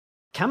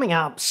coming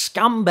up,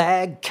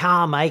 Scumbag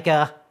Car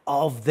Maker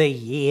of the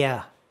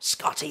Year,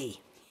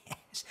 Scotty.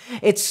 Yes.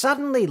 It's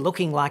suddenly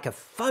looking like a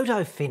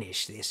photo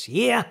finish this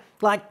year.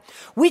 Like,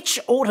 which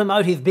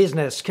automotive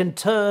business can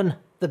turn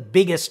the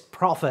biggest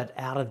profit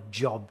out of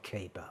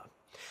JobKeeper?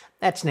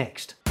 That's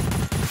next.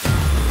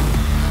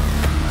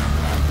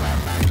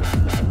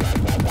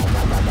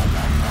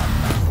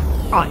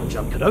 I'm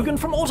John Cadogan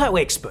from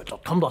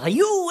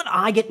AutoExpert.com.au, and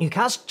I get new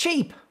cars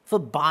cheap for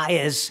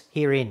buyers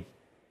here in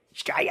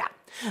Australia.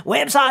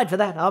 Website for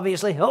that,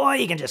 obviously, or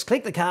you can just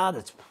click the card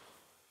that's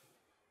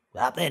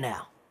up there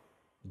now,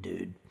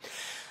 dude.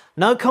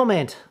 No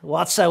comment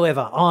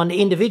whatsoever on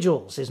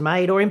individuals is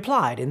made or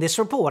implied in this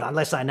report,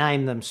 unless I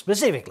name them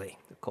specifically,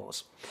 of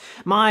course.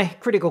 My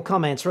critical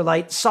comments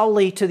relate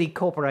solely to the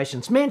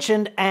corporations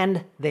mentioned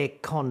and their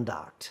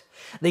conduct.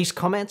 These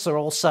comments are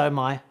also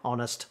my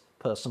honest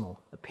personal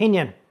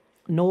opinion,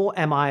 nor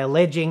am I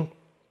alleging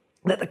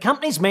that the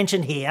companies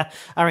mentioned here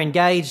are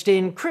engaged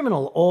in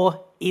criminal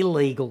or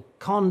illegal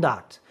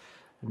conduct.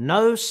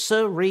 No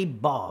sirree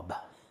Bob.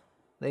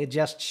 They're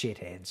just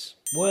shitheads,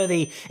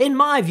 worthy, in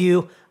my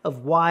view,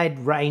 of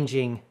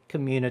wide-ranging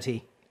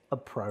community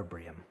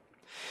opprobrium.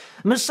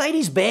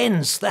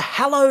 Mercedes-Benz, the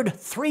hallowed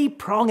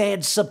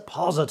three-pronged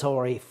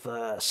suppository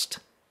first.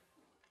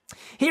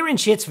 Here in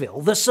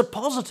Shitsville, the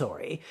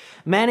suppository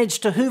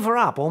managed to hoover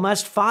up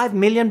almost $5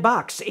 million in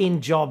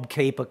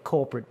JobKeeper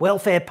corporate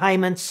welfare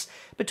payments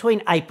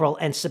between April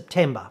and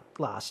September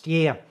last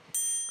year.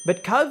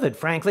 But COVID,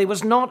 frankly,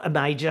 was not a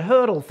major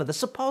hurdle for the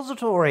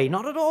suppository,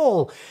 not at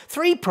all.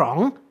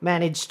 Three-Prong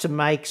managed to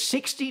make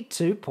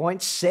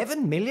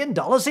 $62.7 million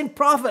in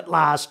profit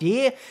last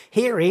year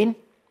here in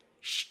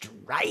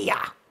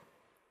Australia,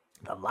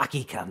 the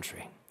lucky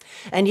country.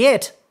 And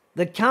yet,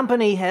 the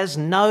company has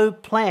no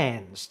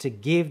plans to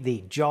give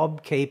the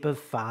JobKeeper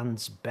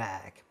funds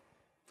back.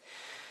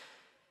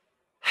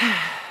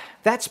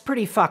 That's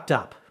pretty fucked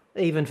up,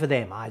 even for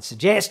them, I'd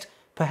suggest.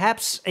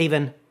 Perhaps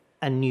even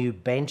a new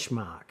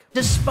benchmark.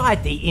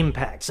 Despite the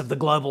impacts of the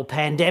global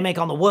pandemic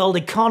on the world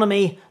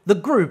economy, the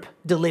group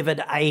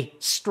delivered a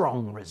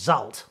strong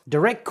result.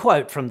 Direct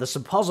quote from the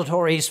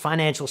suppository's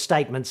financial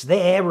statements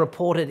there,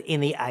 reported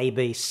in the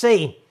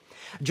ABC.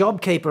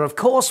 JobKeeper, of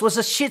course, was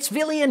a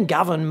Shitsvillian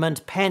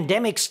government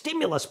pandemic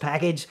stimulus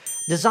package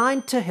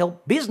designed to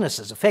help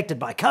businesses affected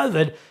by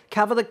COVID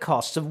cover the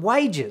costs of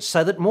wages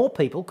so that more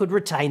people could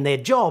retain their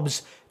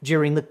jobs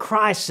during the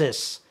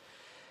crisis.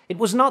 It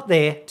was not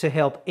there to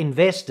help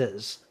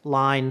investors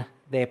line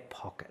their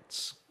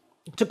pockets.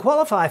 To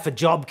qualify for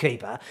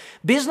JobKeeper,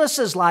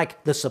 businesses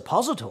like the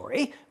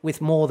suppository,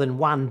 with more than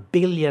 $1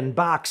 billion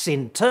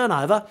in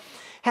turnover,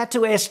 had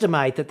to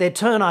estimate that their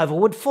turnover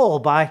would fall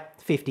by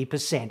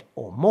 50%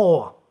 or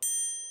more.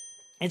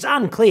 It's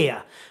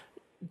unclear,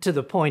 to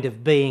the point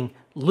of being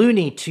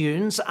Looney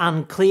Tunes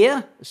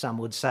unclear, some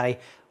would say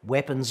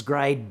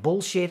weapons-grade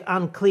bullshit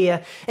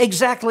unclear,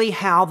 exactly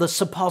how the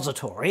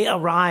suppository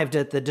arrived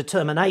at the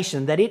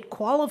determination that it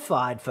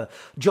qualified for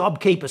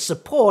JobKeeper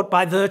support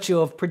by virtue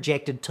of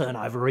projected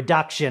turnover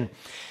reduction.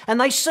 And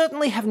they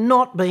certainly have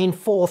not been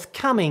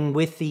forthcoming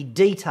with the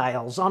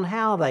details on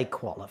how they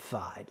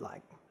qualified,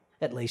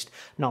 at least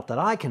not that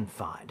I can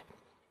find.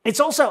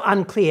 It's also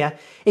unclear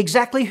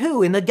exactly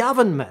who in the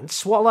government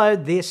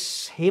swallowed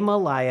this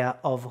Himalaya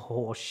of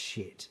horse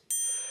shit.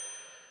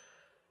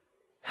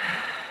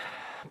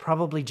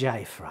 Probably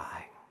Jay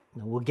Fry.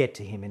 We'll get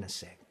to him in a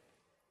sec.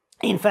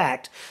 In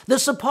fact, the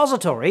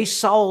suppository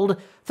sold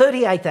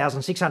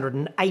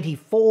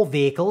 38,684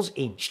 vehicles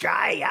in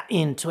Australia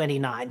in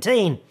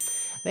 2019.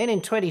 Then in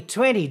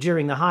 2020,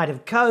 during the height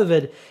of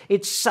COVID,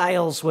 its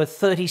sales were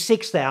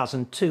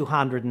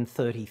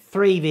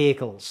 36,233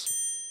 vehicles.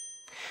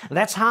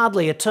 That's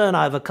hardly a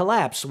turnover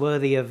collapse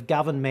worthy of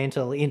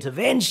governmental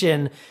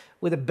intervention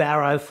with a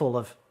barrow full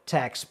of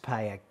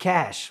taxpayer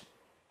cash.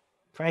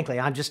 Frankly,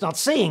 I'm just not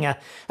seeing a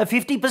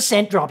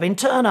 50% drop in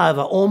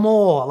turnover or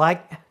more.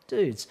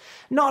 Dudes,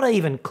 not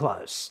even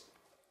close.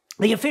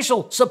 The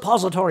official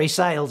suppository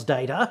sales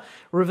data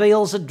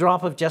reveals a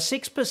drop of just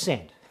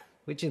 6%,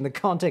 which in the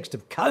context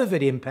of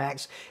COVID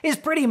impacts is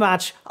pretty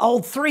much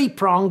old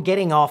Three-Prong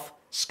getting off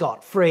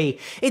scot-free.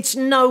 It's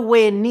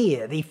nowhere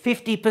near the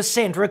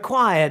 50%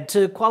 required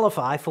to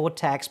qualify for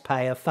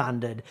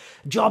taxpayer-funded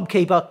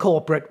JobKeeper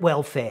corporate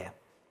welfare.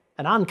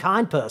 An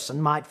unkind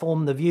person might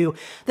form the view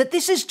that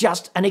this is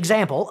just an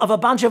example of a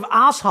bunch of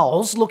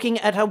assholes looking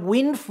at a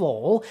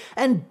windfall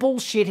and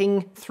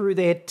bullshitting through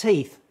their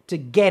teeth to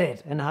get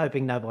it and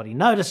hoping nobody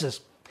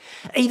notices.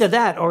 Either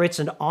that or it's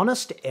an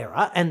honest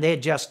error and they're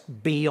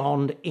just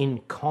beyond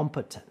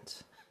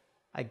incompetent.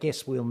 I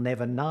guess we'll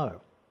never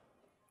know.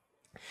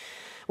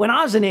 When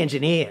I was an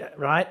engineer,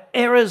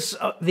 errors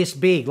this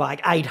big,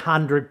 like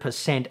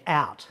 800%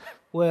 out,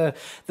 were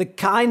the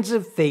kinds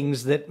of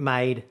things that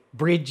made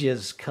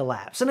bridges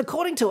collapse. And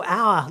according to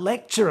our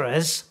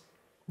lecturers,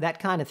 that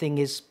kind of thing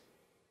is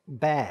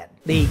bad.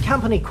 The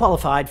company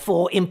qualified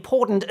for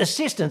important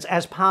assistance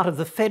as part of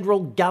the federal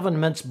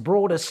government's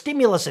broader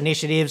stimulus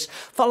initiatives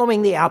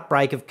following the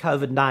outbreak of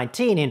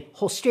COVID-19 in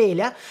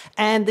Australia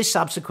and the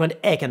subsequent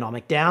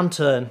economic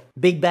downturn.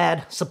 Big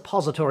bad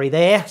suppository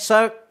there.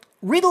 So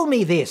riddle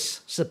me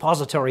this,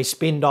 suppository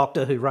spin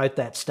doctor who wrote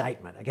that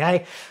statement,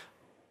 okay?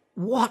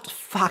 What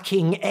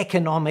fucking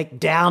economic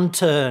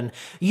downturn?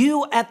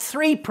 You at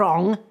Three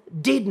Prong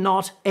did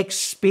not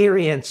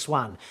experience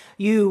one.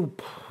 You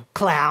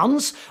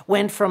clowns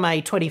went from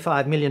a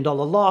 $25 million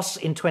loss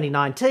in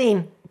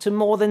 2019 to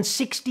more than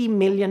 $60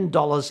 million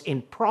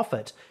in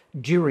profit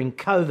during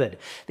COVID.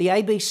 The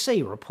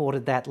ABC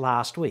reported that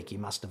last week. You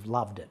must have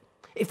loved it.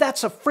 If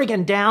that's a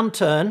friggin'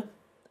 downturn,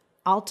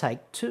 I'll take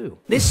two.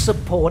 This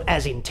support,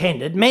 as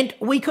intended, meant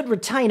we could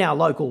retain our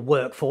local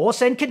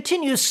workforce and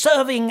continue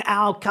serving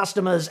our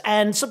customers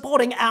and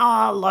supporting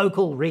our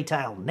local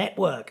retail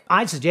network.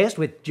 I'd suggest,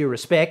 with due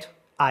respect,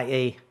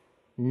 i.e.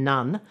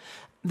 none,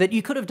 that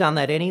you could have done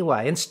that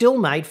anyway and still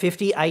made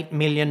 $58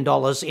 million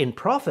in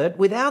profit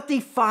without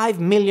the $5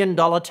 million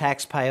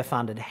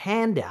taxpayer-funded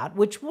handout,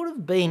 which would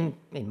have been,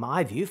 in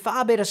my view,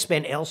 far better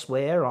spent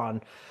elsewhere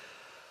on,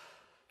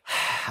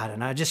 I don't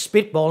know, just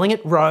spitballing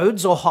at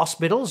roads or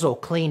hospitals or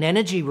clean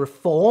energy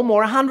reform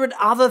or 100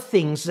 other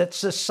things that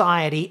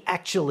society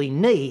actually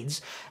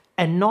needs,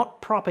 and not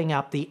propping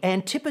up the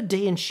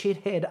Antipodean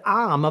shithead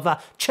arm of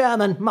a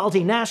German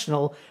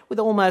multinational with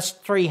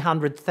almost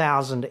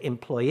 300,000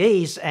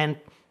 employees and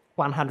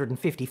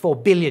 154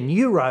 billion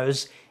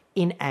euros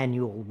in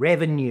annual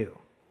revenue.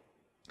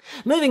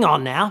 Moving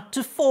on now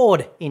to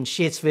Ford in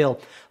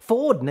Shitsville.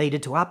 Ford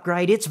needed to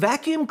upgrade its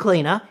vacuum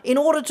cleaner in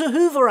order to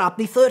hoover up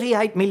the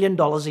 $38 million in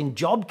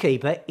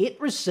JobKeeper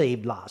it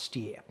received last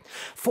year.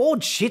 Ford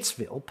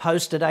Shitsville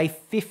posted a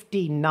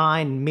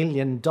 $59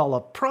 million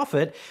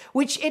profit,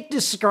 which it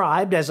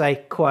described as a,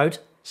 quote,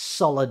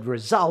 solid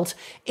result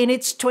in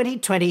its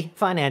 2020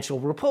 financial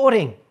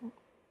reporting.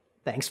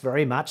 Thanks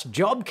very much,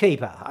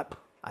 JobKeeper.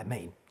 I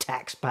mean,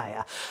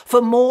 taxpayer, for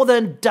more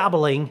than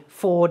doubling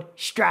Ford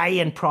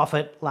Australian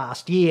profit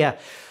last year,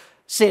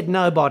 said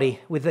nobody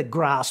with a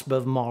grasp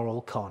of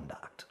moral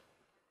conduct.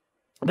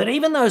 But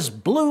even those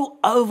blue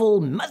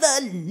oval mother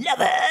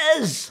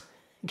lovers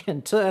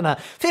can turn a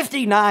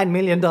 $59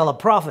 million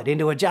profit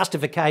into a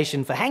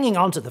justification for hanging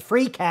on to the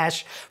free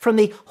cash from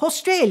the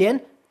Australian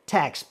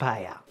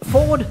taxpayer.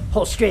 Ford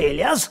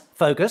Australia's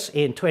focus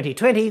in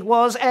 2020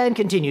 was, and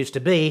continues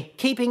to be,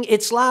 keeping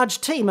its large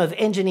team of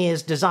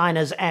engineers,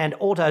 designers and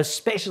auto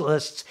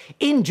specialists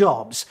in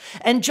jobs,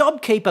 and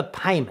JobKeeper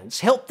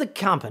payments helped the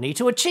company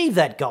to achieve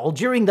that goal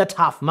during the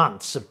tough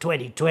months of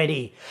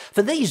 2020.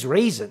 For these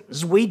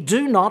reasons, we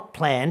do not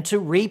plan to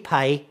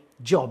repay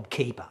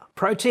JobKeeper.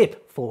 Pro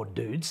tip, Ford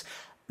dudes,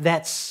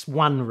 that's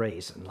one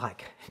reason,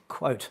 like,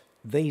 quote,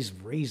 these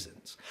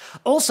reasons.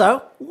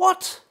 Also,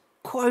 what,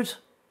 quote,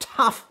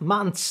 tough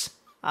months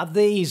are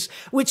these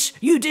which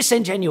you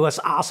disingenuous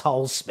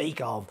assholes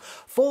speak of?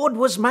 Ford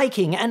was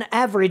making an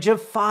average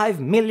of $5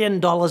 million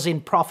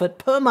in profit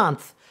per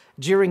month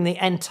during the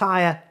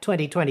entire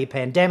 2020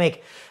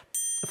 pandemic.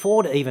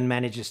 Ford even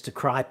manages to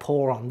cry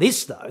poor on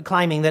this, though,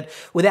 claiming that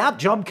without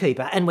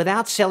JobKeeper and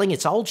without selling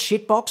its old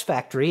shitbox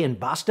factory in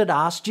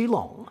busted-ass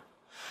Geelong,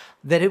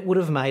 that it would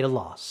have made a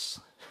loss.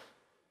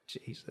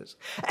 Jesus.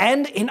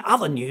 And in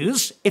other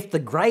news, if the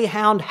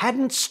greyhound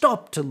hadn't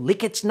stopped to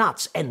lick its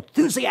nuts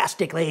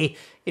enthusiastically,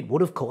 it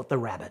would have caught the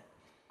rabbit.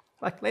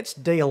 Like, let's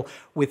deal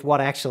with what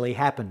actually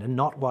happened and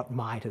not what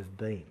might have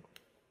been.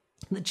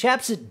 The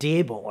chaps at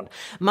Dearborn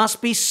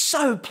must be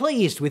so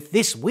pleased with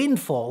this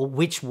windfall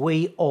which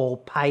we all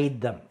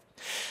paid them.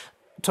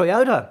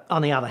 Toyota,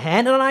 on the other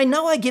hand, and I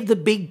know I give the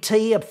big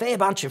T a fair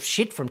bunch of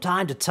shit from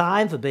time to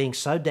time for being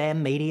so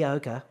damn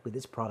mediocre with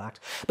its product,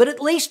 but at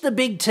least the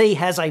big T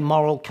has a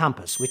moral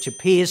compass which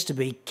appears to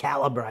be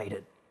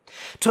calibrated.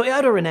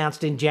 Toyota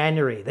announced in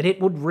January that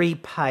it would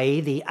repay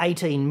the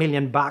 $18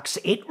 million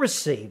it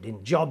received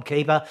in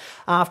JobKeeper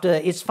after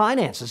its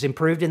finances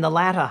improved in the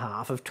latter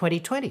half of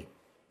 2020.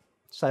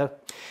 So,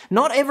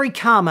 not every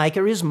car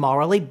maker is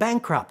morally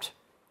bankrupt.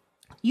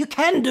 You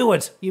can do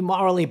it, you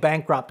morally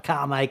bankrupt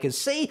car makers.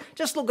 See,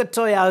 just look at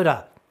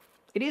Toyota.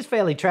 It is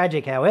fairly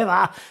tragic,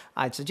 however,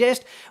 I'd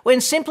suggest,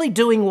 when simply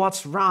doing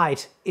what's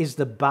right is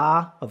the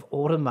bar of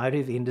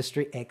automotive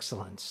industry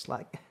excellence.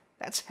 Like,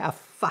 that's how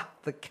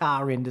fucked the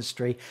car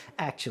industry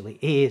actually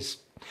is.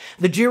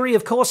 The jury,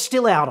 of course,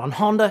 still out on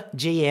Honda,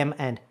 GM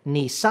and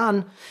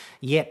Nissan,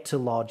 yet to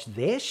lodge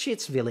their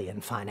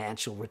Shitsvillian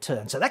financial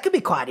return. So that could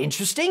be quite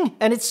interesting,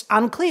 and it's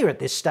unclear at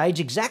this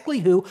stage exactly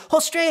who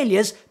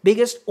Australia's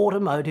biggest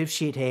automotive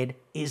shithead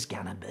is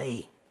gonna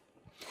be.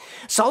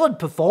 Solid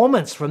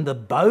performance from the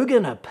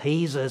bogan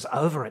appeasers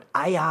over at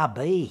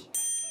ARB.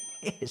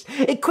 Yes,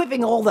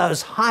 equipping all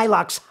those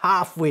Hilux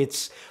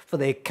half-wits for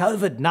their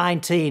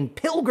COVID-19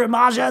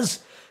 pilgrimages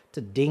to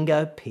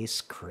Dingo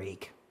Piss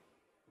Creek.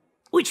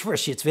 Which for a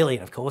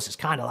Shitsvillian, of course, is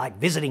kind of like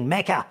visiting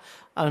Mecca,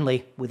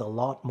 only with a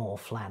lot more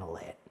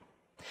flannelette.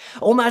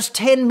 Almost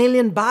 $10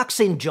 million in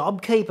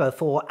JobKeeper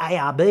for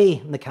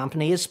ARB. The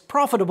company is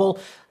profitable.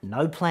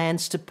 No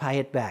plans to pay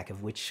it back,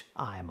 of which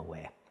I am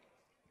aware.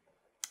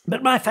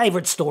 But my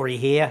favourite story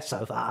here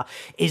so far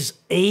is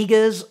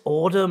Eagers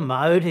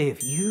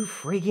Automotive. You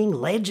freaking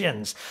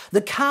legends.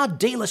 The car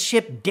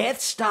dealership Death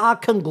Star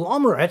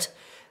conglomerate,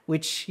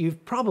 which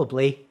you've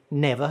probably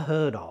never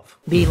heard of.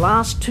 The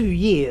last 2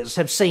 years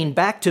have seen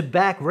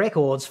back-to-back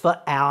records for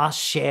our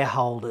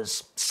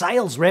shareholders.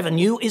 Sales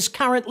revenue is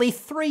currently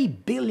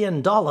 $3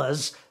 billion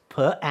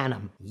per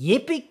annum.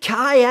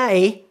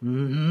 Yippee-ki-yay,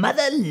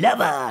 mother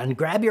lover, and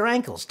grab your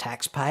ankles,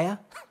 taxpayer.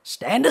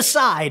 Stand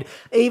aside,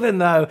 even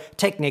though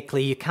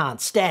technically you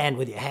can't stand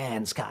with your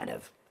hands kind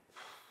of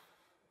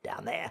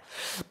down there.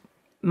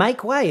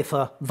 Make way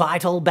for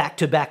vital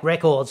back-to-back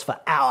records for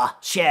our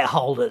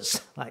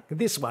shareholders. Like,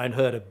 this won't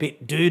hurt a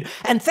bit, dude.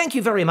 And thank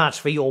you very much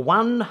for your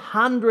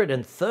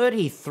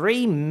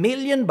 $133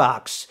 million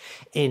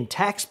in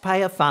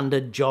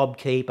taxpayer-funded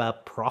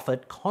JobKeeper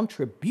profit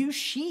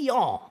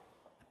contribution.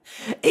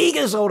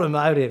 Eagers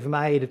Automotive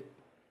made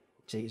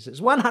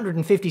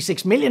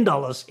 $156 million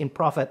in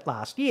profit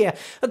last year,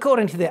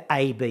 according to the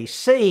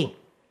ABC.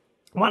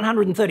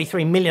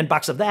 $133 million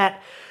of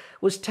that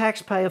was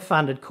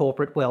taxpayer-funded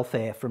corporate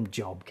welfare from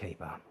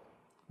JobKeeper.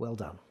 Well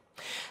done.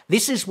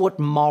 This is what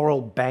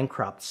moral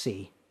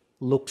bankruptcy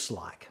looks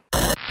like.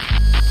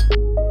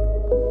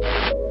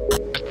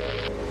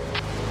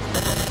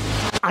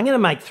 I'm going to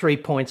make 3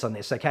 points on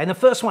this, okay? And the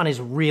first one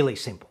is really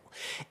simple.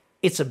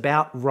 It's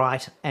about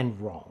right and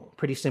wrong.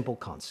 Pretty simple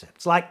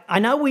concepts. Like, I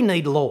know we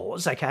need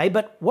laws, okay,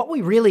 but what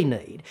we really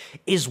need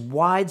is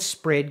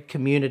widespread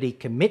community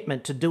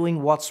commitment to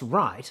doing what's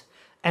right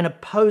and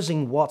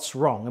opposing what's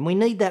wrong. And we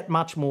need that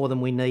much more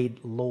than we need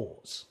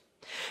laws.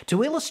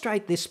 To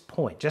illustrate this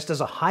point, just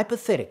as a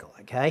hypothetical,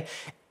 okay,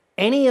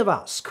 any of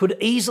us could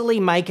easily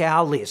make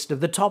our list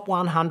of the top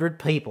 100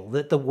 people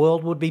that the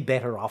world would be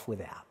better off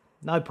without.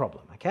 No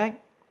problem, okay?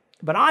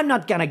 But I'm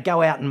not going to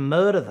go out and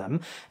murder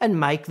them and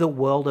make the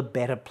world a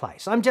better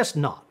place. I'm just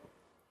not.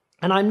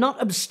 And I'm not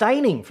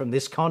abstaining from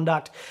this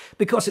conduct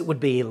because it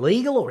would be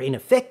illegal or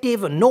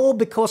ineffective, nor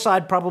because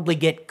I'd probably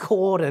get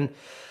caught and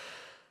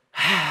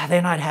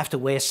then I'd have to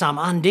wear some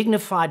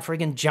undignified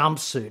friggin'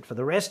 jumpsuit for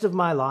the rest of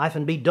my life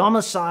and be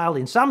domiciled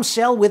in some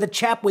cell with a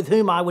chap with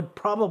whom I would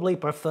probably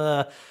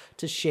prefer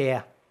to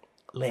share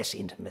less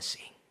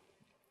intimacy.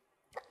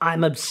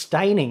 I'm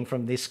abstaining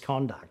from this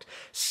conduct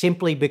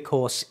simply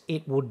because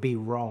it would be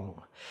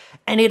wrong.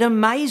 And it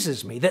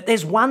amazes me that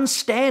there's one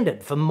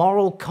standard for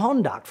moral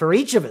conduct for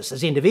each of us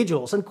as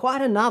individuals and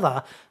quite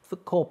another for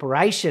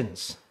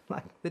corporations.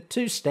 Like, the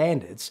two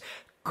standards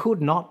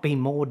could not be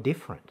more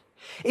different.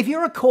 If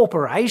you're a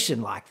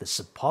corporation like the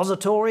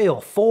Suppository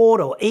or Ford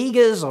or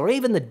Eagers or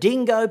even the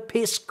Dingo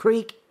Piss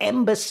Creek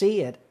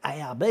Embassy at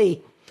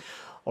ARB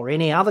or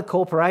any other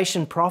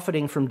corporation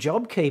profiting from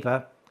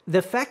JobKeeper,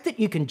 the fact that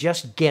you can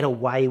just get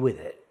away with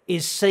it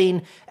is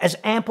seen as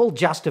ample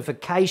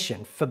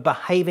justification for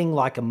behaving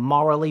like a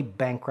morally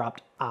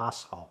bankrupt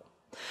arsehole.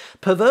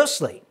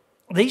 Perversely,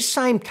 these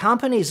same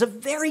companies are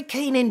very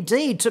keen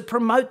indeed to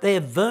promote their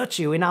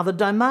virtue in other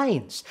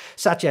domains,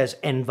 such as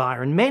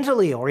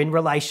environmentally or in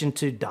relation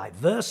to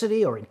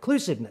diversity or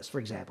inclusiveness, for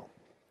example.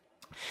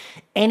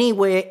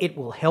 Anywhere it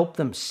will help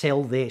them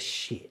sell their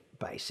shit,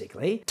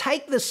 basically.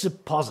 Take the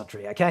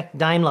Suppository, okay,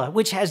 Daimler,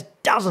 which has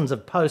dozens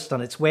of posts on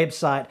its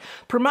website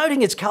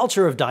promoting its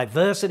culture of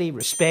diversity,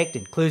 respect,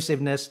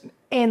 inclusiveness,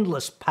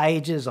 endless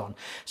pages on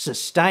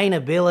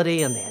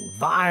sustainability and the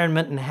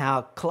environment and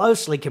how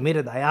closely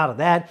committed they are to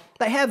that.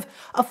 They have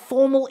a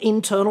formal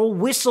internal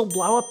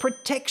whistleblower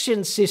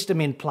protection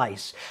system in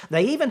place.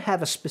 They even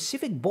have a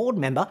specific board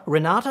member,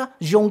 Renata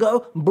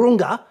Jungo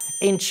Brunga,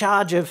 in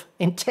charge of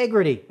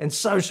integrity and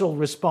social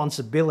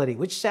responsibility,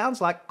 which sounds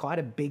like quite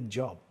a big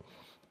job.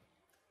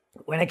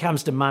 When it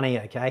comes to money,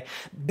 okay,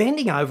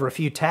 bending over a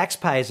few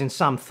taxpayers in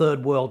some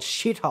third world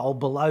shithole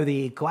below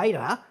the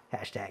equator,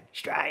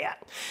 #Australia.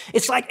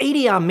 It's like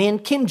Idi Amin,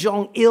 Kim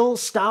Jong-il,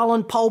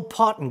 Stalin, Pol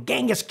Pot and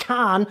Genghis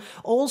Khan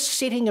all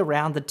sitting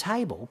around the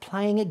table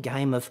playing a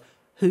game of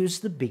who's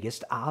the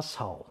biggest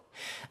arsehole.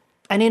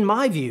 And in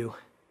my view,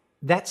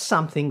 that's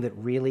something that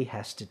really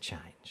has to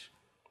change.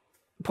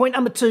 Point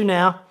number 2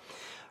 now.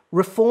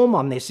 Reform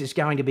on this is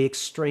going to be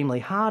extremely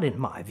hard in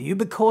my view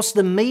because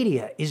the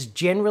media is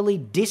generally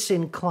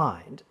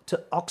disinclined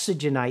to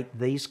oxygenate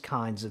these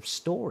kinds of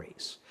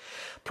stories.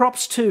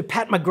 Props to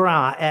Pat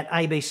McGrath at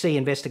ABC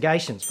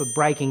Investigations for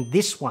breaking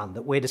this one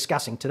that we're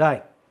discussing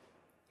today.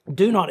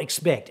 Do not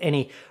expect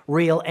any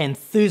real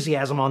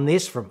enthusiasm on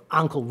this from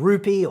Uncle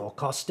Rupee or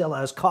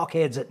Costello's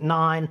Cockheads at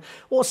 9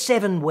 or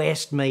 7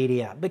 West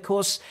Media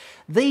because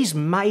these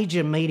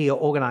major media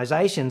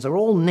organisations are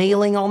all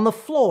kneeling on the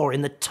floor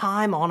in the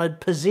time-honoured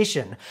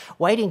position,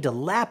 waiting to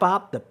lap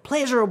up the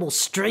pleasurable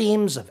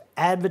streams of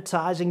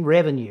advertising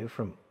revenue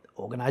from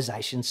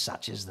organisations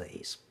such as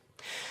these.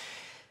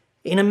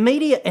 In a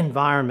media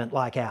environment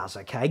like ours,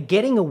 okay,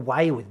 getting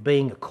away with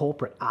being a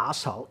corporate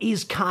arsehole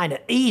is kind of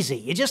easy.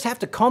 You just have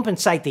to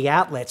compensate the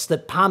outlets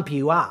that pump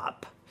you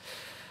up.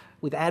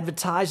 with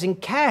advertising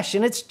cash,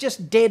 and it's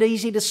just dead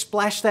easy to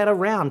splash that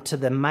around to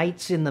the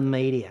mates in the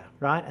media,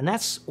 right? And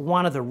that's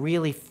one of the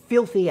really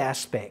filthy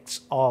aspects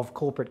of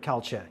corporate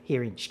culture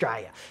here in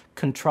Australia,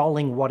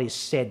 controlling what is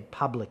said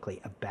publicly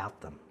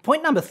about them.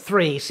 Point number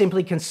 3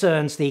 simply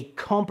concerns the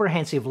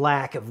comprehensive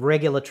lack of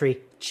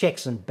regulatory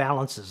checks and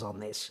balances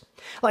on this.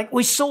 Like,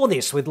 we saw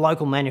this with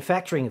local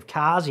manufacturing of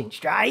cars in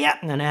Australia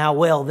and how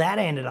well that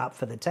ended up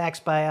for the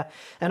taxpayer,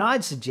 and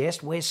I'd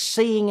suggest we're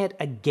seeing it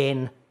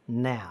again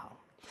now.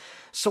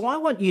 So I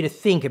want you to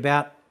think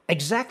about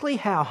exactly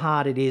how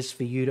hard it is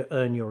for you to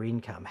earn your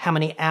income, how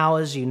many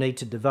hours you need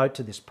to devote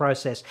to this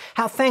process,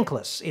 how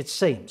thankless it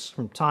seems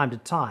from time to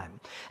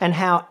time, and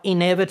how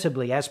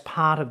inevitably, as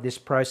part of this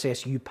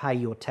process, you pay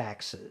your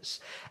taxes.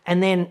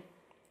 And then,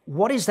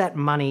 what is that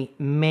money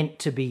meant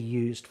to be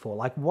used for?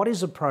 Like, what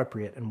is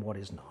appropriate and what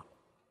is not?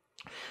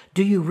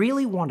 Do you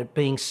really want it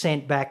being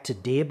sent back to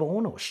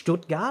Dearborn or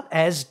Stuttgart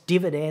as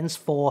dividends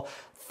for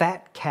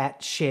fat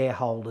cat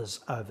shareholders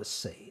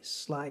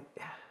overseas? Like,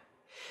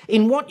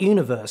 in what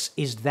universe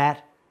is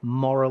that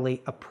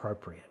morally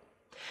appropriate?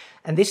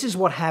 And this is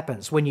what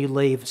happens when you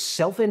leave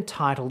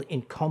self-entitled,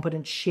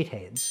 incompetent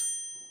shitheads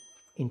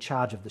in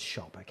charge of the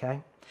shop,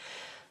 okay?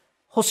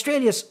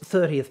 Australia's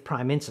 30th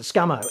Prime Minister,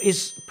 Scummo,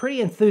 is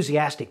pretty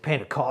enthusiastic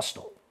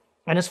Pentecostal.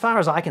 And as far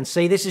as I can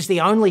see, this is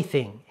the only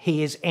thing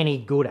he is any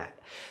good at.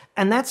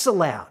 And that's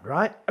allowed,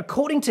 right?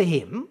 According to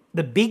him,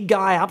 the big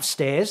guy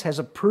upstairs has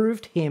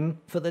approved him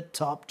for the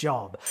top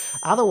job.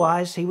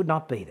 Otherwise, he would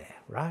not be there,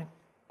 right?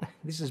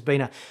 This has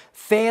been a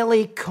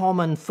fairly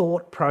common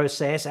thought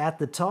process at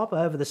the top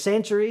over the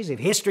centuries. If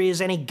history is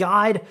any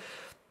guide,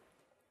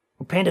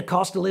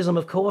 Pentecostalism,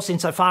 of course,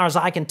 insofar as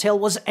I can tell,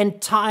 was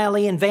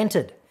entirely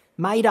invented,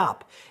 made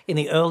up in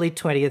the early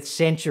 20th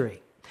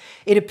century.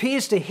 It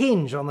appears to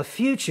hinge on the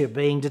future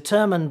being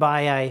determined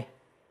by a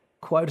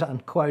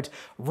quote-unquote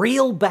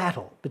real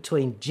battle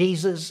between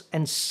Jesus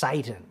and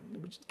Satan,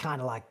 which is kind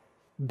of like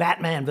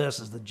Batman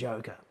versus the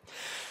Joker.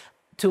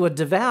 To a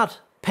devout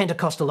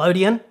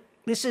Pentecostalodian,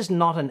 this is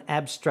not an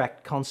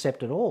abstract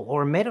concept at all,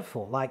 or a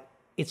metaphor. Like,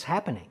 it's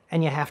happening,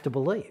 and you have to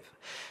believe.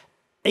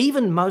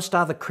 Even most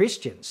other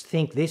Christians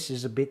think this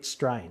is a bit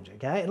strange,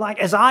 okay? Like,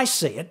 as I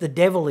see it, the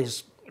devil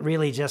is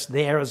really just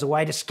there as a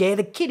way to scare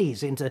the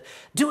kiddies into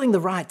doing the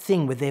right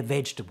thing with their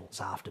vegetables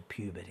after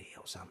puberty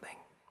or something.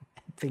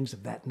 Things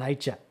of that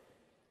nature.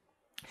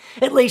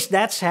 At least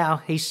that's how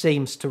he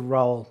seems to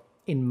roll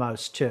in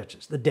most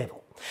churches, the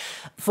devil.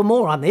 For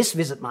more on this,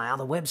 visit my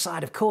other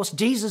website, of course,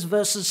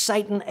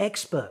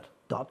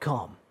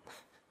 JesusVersusSatanExpert.com.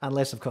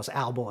 Unless, of course,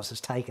 Albors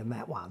has taken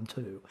that one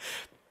too.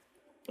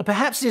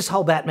 Perhaps this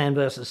whole Batman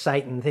versus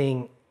Satan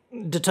thing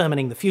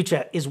determining the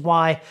future is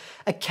why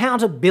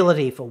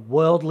accountability for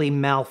worldly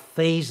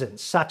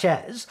malfeasance, such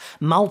as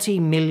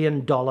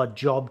multi-million-dollar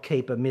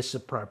JobKeeper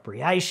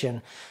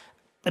misappropriation,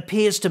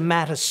 appears to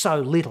matter so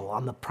little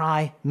on the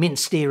prime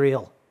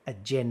ministerial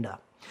agenda.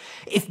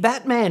 If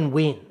Batman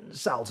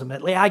wins,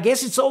 ultimately, I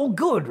guess it's all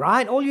good,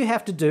 right? All you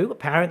have to do,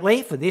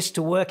 apparently, for this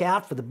to work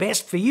out for the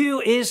best for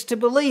you is to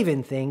believe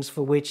in things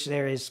for which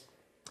there is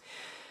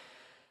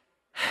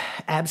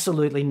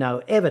absolutely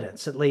no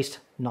evidence, at least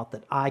not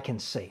that I can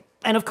see.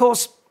 And of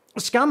course,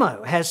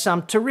 Scummo has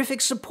some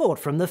terrific support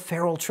from the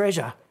feral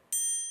treasure,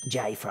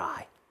 Jay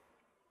Fry.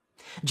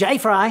 Jay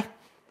Fry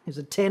is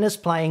a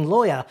tennis-playing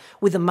lawyer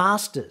with a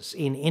master's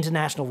in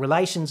international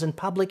relations and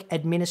public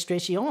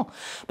administration,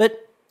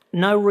 but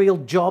no real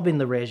job in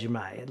the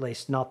resume, at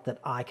least not that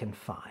I can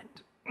find.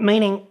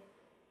 Meaning,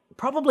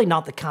 probably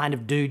not the kind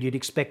of dude you'd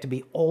expect to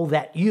be all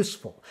that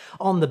useful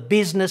on the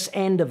business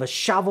end of a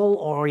shovel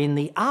or in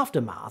the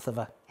aftermath of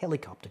a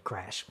helicopter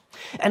crash,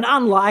 and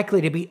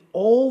unlikely to be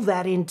all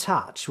that in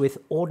touch with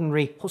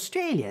ordinary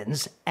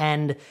Australians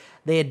and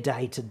their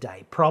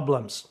day-to-day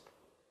problems.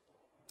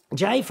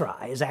 Jay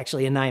Fry is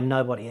actually a name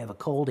nobody ever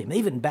called him,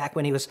 even back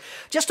when he was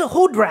just a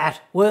hood rat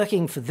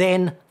working for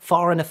then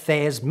Foreign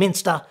Affairs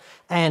Minster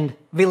and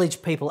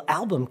Village People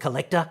album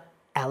collector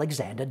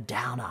Alexander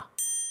Downer.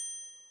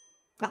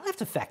 I'll have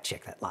to fact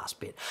check that last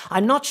bit.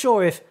 I'm not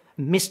sure if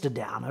Mr.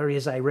 Downer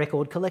is a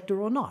record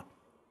collector or not.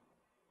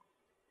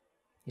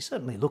 He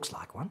certainly looks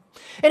like one.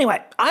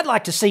 Anyway, I'd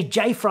like to see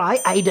Jay Fry,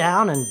 A.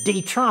 Down and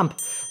D. Trump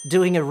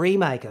doing a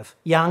remake of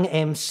Young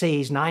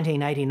MC's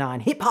 1989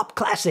 hip-hop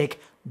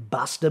classic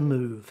Bust a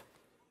Move.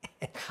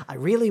 I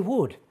really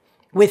would.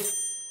 With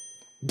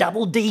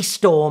Double D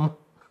Storm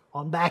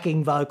on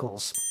backing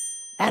vocals.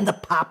 And the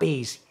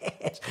puppies.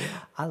 Yes,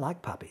 I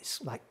like puppies.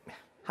 Like,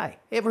 hey,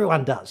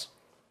 everyone does.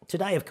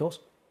 Today, of course.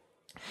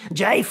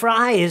 Jay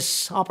Fry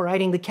is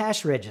operating the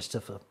cash register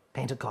for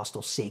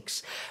Pentecostal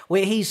Sikhs,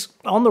 where he's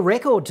on the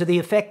record to the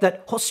effect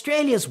that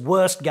Australia's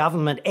worst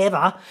government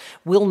ever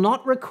will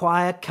not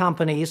require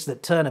companies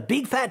that turn a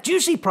big fat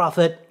juicy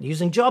profit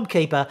using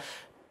JobKeeper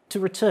to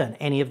return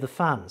any of the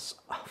funds.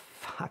 Oh,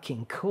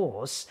 fucking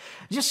course.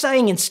 Just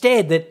saying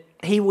instead that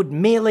he would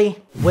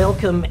merely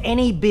welcome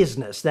any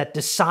business that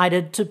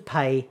decided to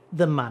pay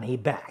the money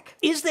back.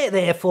 Is there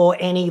therefore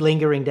any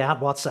lingering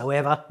doubt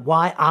whatsoever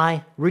why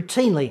I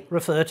routinely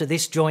refer to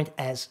this joint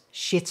as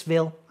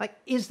Shitsville?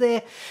 Is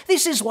there?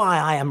 This is why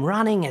I am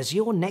running as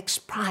your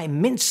next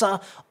Prime Minister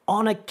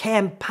on a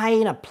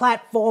campaign, a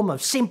platform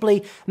of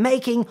simply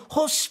making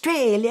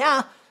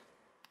Australia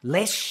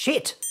less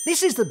shit.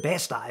 This is the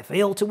best, I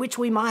feel, to which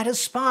we might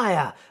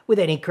aspire with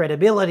any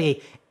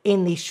credibility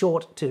in the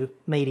short to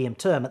medium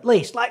term at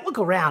least. Look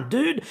around,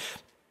 dude.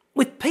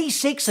 With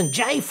P6 and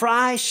J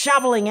Fry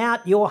shoveling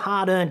out your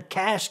hard-earned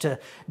cash to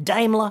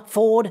Daimler,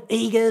 Ford,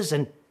 Eagers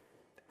and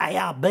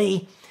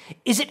ARB,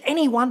 is it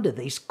any wonder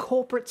these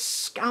corporate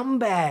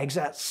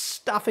scumbags are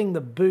stuffing the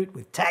boot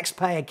with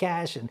taxpayer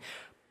cash and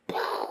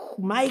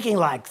making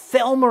like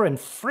Thelma and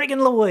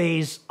friggin'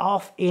 Louise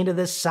off into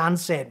the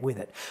sunset with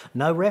it?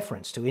 No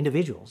reference to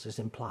individuals is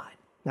implied.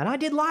 And I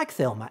did like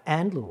Thelma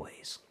and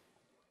Louise.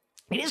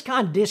 It is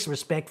kind of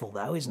disrespectful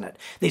though, isn't it?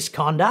 This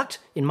conduct,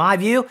 in my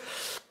view,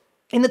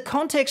 in the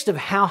context of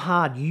how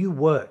hard you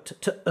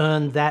worked to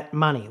earn that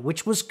money,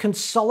 which was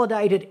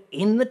consolidated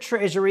in the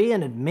Treasury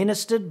and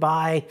administered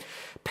by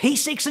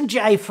P6 and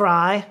J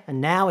Fry,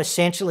 and now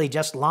essentially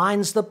just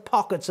lines the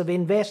pockets of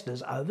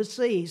investors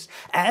overseas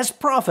as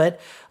profit.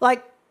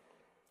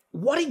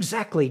 What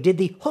exactly did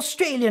the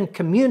Australian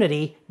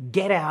community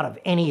get out of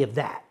any of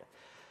that?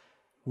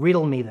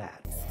 Riddle me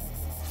that.